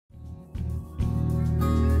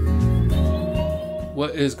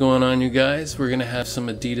What is going on, you guys? We're gonna have some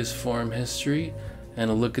Adidas Forum history and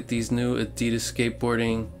a look at these new Adidas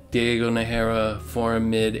Skateboarding Diego Najera Forum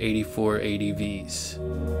Mid 84 ADVs.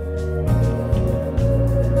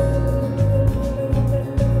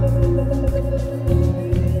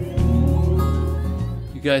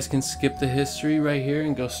 You guys can skip the history right here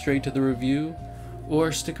and go straight to the review,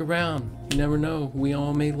 or stick around. You never know, we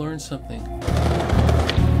all may learn something.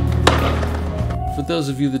 For those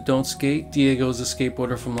of you that don't skate, Diego is a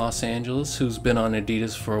skateboarder from Los Angeles who's been on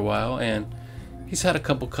Adidas for a while, and he's had a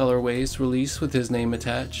couple colorways released with his name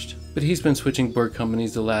attached, but he's been switching board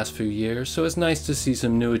companies the last few years, so it's nice to see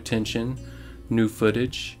some new attention, new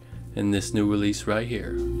footage, and this new release right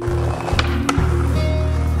here.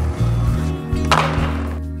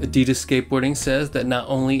 Adidas Skateboarding says that not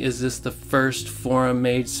only is this the first Forum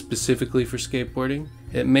made specifically for skateboarding,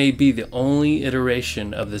 it may be the only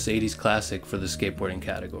iteration of this 80s classic for the skateboarding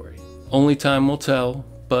category. Only time will tell,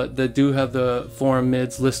 but they do have the Forum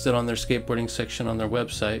mids listed on their skateboarding section on their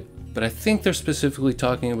website, but I think they're specifically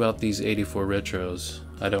talking about these 84 retros.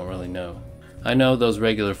 I don't really know. I know those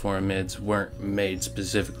regular Forum mids weren't made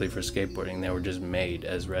specifically for skateboarding, they were just made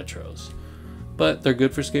as retros. But they're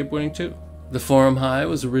good for skateboarding too. The Forum High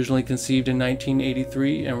was originally conceived in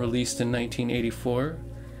 1983 and released in 1984.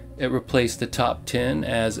 It replaced the Top 10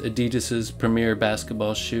 as Adidas's premier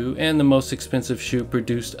basketball shoe and the most expensive shoe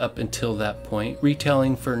produced up until that point,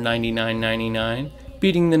 retailing for $99.99,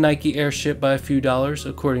 beating the Nike Airship by a few dollars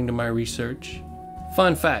according to my research.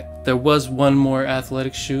 Fun fact, there was one more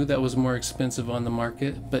athletic shoe that was more expensive on the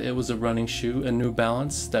market, but it was a running shoe, a New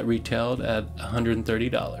Balance, that retailed at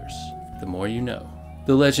 $130. The more you know.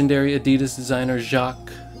 The legendary Adidas designer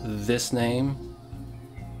Jacques, this name,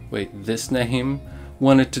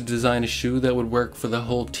 wanted to design a shoe that would work for the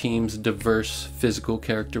whole team's diverse physical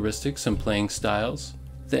characteristics and playing styles.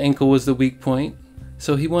 The ankle was the weak point,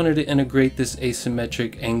 so he wanted to integrate this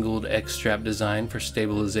asymmetric angled X-strap design for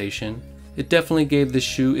stabilization. It definitely gave the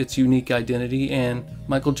shoe its unique identity, and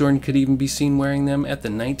Michael Jordan could even be seen wearing them at the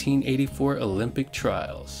 1984 Olympic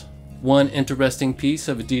trials. One interesting piece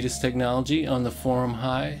of Adidas technology on the Forum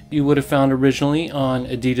High you would have found originally on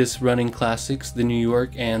Adidas running classics, the New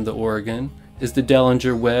York and the Oregon, is the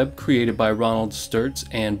Dellinger web created by Ronald Sturtz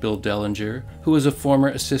and Bill Dellinger, who was a former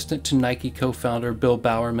assistant to Nike co-founder Bill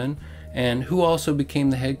Bowerman and who also became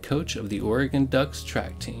the head coach of the Oregon Ducks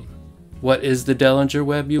track team. What is the Dellinger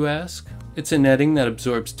web, you ask? It's a netting that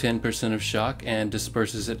absorbs 10% of shock and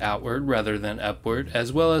disperses it outward rather than upward,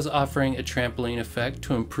 as well as offering a trampoline effect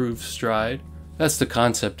to improve stride. That's the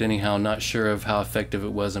concept anyhow, not sure of how effective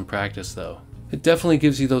it was in practice though. It definitely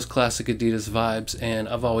gives you those classic Adidas vibes, and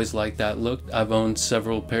I've always liked that look. I've owned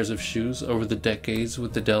several pairs of shoes over the decades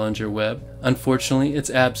with the Dellinger web. Unfortunately, it's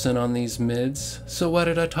absent on these mids, so why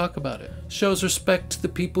did I talk about it? Shows respect to the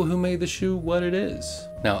people who made the shoe what it is.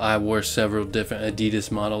 Now, I wore several different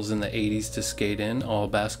Adidas models in the 80s to skate in, all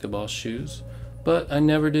basketball shoes, but I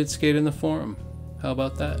never did skate in the Forum. How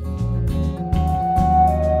about that?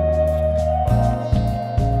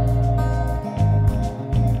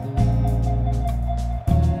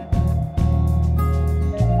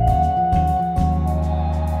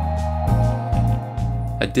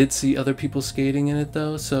 I did see other people skating in it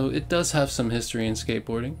though, so it does have some history in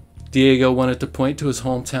skateboarding. Diego wanted to point to his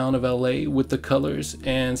hometown of LA with the colors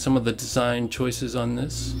and some of the design choices on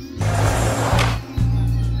this.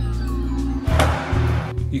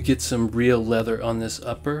 You get some real leather on this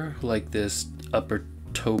upper, like this upper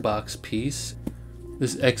toe box piece.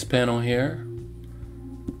 This X panel here.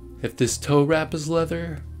 If this toe wrap is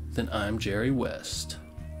leather, then I'm Jerry West.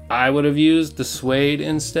 I would have used the suede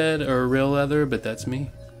instead, or real leather, but that's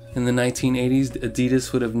me. In the 1980s,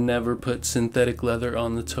 Adidas would have never put synthetic leather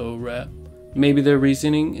on the toe wrap. Maybe their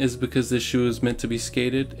reasoning is because this shoe is meant to be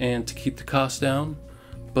skated and to keep the cost down,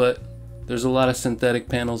 but there's a lot of synthetic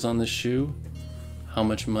panels on this shoe. How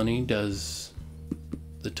much money does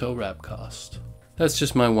the toe wrap cost? That's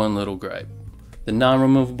just my one little gripe. The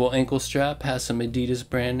non-removable ankle strap has some Adidas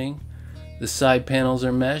branding. The side panels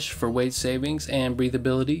are mesh for weight savings and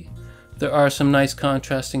breathability. There are some nice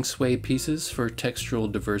contrasting suede pieces for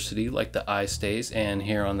textural diversity, like the eye stays and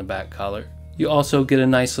here on the back collar. You also get a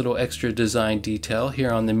nice little extra design detail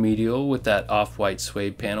here on the medial with that off-white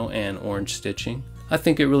suede panel and orange stitching. I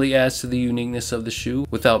think it really adds to the uniqueness of the shoe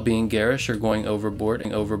without being garish or going overboard.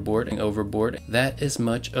 That is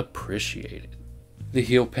much appreciated. The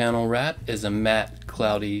heel panel wrap is a matte,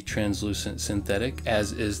 cloudy, translucent synthetic,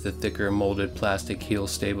 as is the thicker molded plastic heel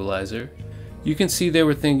stabilizer. You can see they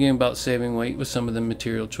were thinking about saving weight with some of the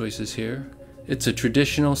material choices here. It's a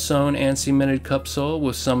traditional sewn and cemented cup sole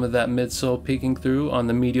with some of that midsole peeking through on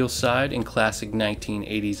the medial side in classic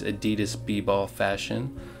 1980s Adidas b-ball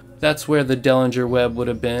fashion. That's where the Dellinger web would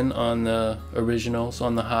have been on the originals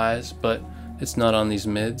on the highs, but it's not on these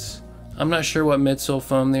mids. I'm not sure what midsole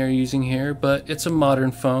foam they're using here, but it's a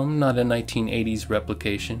modern foam, not a 1980s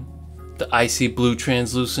replication. The icy blue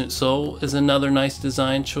translucent sole is another nice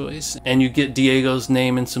design choice, and you get Diego's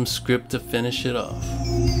name and some script to finish it off.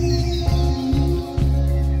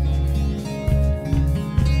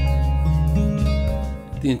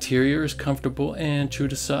 The interior is comfortable and true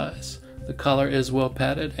to size. The collar is well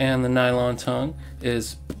padded and the nylon tongue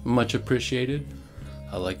is much appreciated.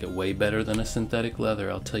 I like it way better than a synthetic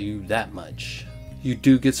leather, I'll tell you that much. You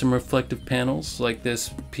do get some reflective panels like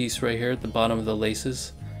this piece right here at the bottom of the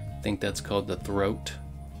laces. I think that's called the throat.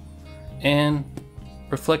 And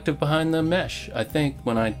reflective behind the mesh. I think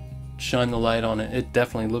when I shine the light on it, it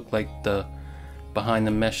definitely looked like the behind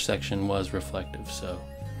the mesh section was reflective. So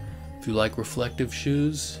if you like reflective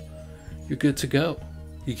shoes, you're good to go.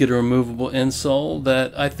 You get a removable insole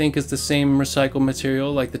that I think is the same recycled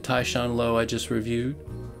material like the Tyshawn Low I just reviewed.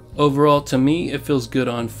 Overall, to me, it feels good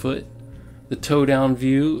on foot. The toe down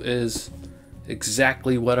view is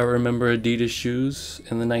exactly what I remember Adidas shoes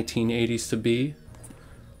in the 1980s to be.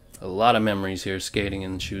 A lot of memories here skating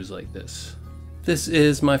in shoes like this. This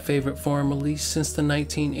is my favorite Forum release since the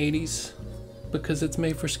 1980s because it's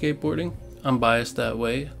made for skateboarding. I'm biased that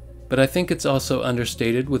way. But I think it's also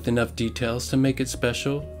understated with enough details to make it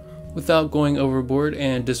special without going overboard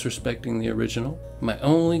and disrespecting the original. My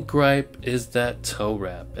only gripe is that toe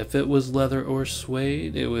wrap. If it was leather or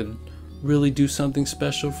suede, it would really do something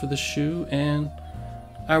special for the shoe and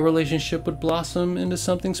our relationship would blossom into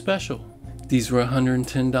something special. These were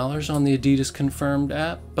 $110 on the Adidas Confirmed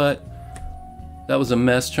app, but that was a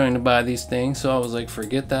mess trying to buy these things, so I was like,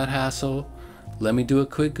 forget that hassle. Let me do a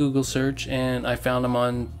quick Google search and I found them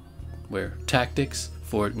on Tactics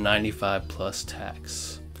for 95 plus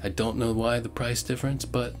tax. I don't know why the price difference,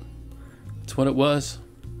 but it's what it was.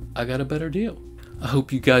 I got a better deal. I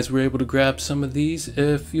hope you guys were able to grab some of these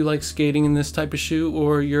if you like skating in this type of shoe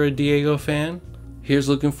or you're a Diego fan. Here's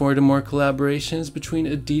looking forward to more collaborations between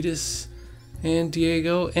Adidas and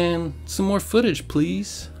Diego and some more footage,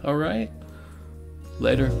 please. All right,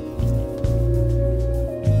 later.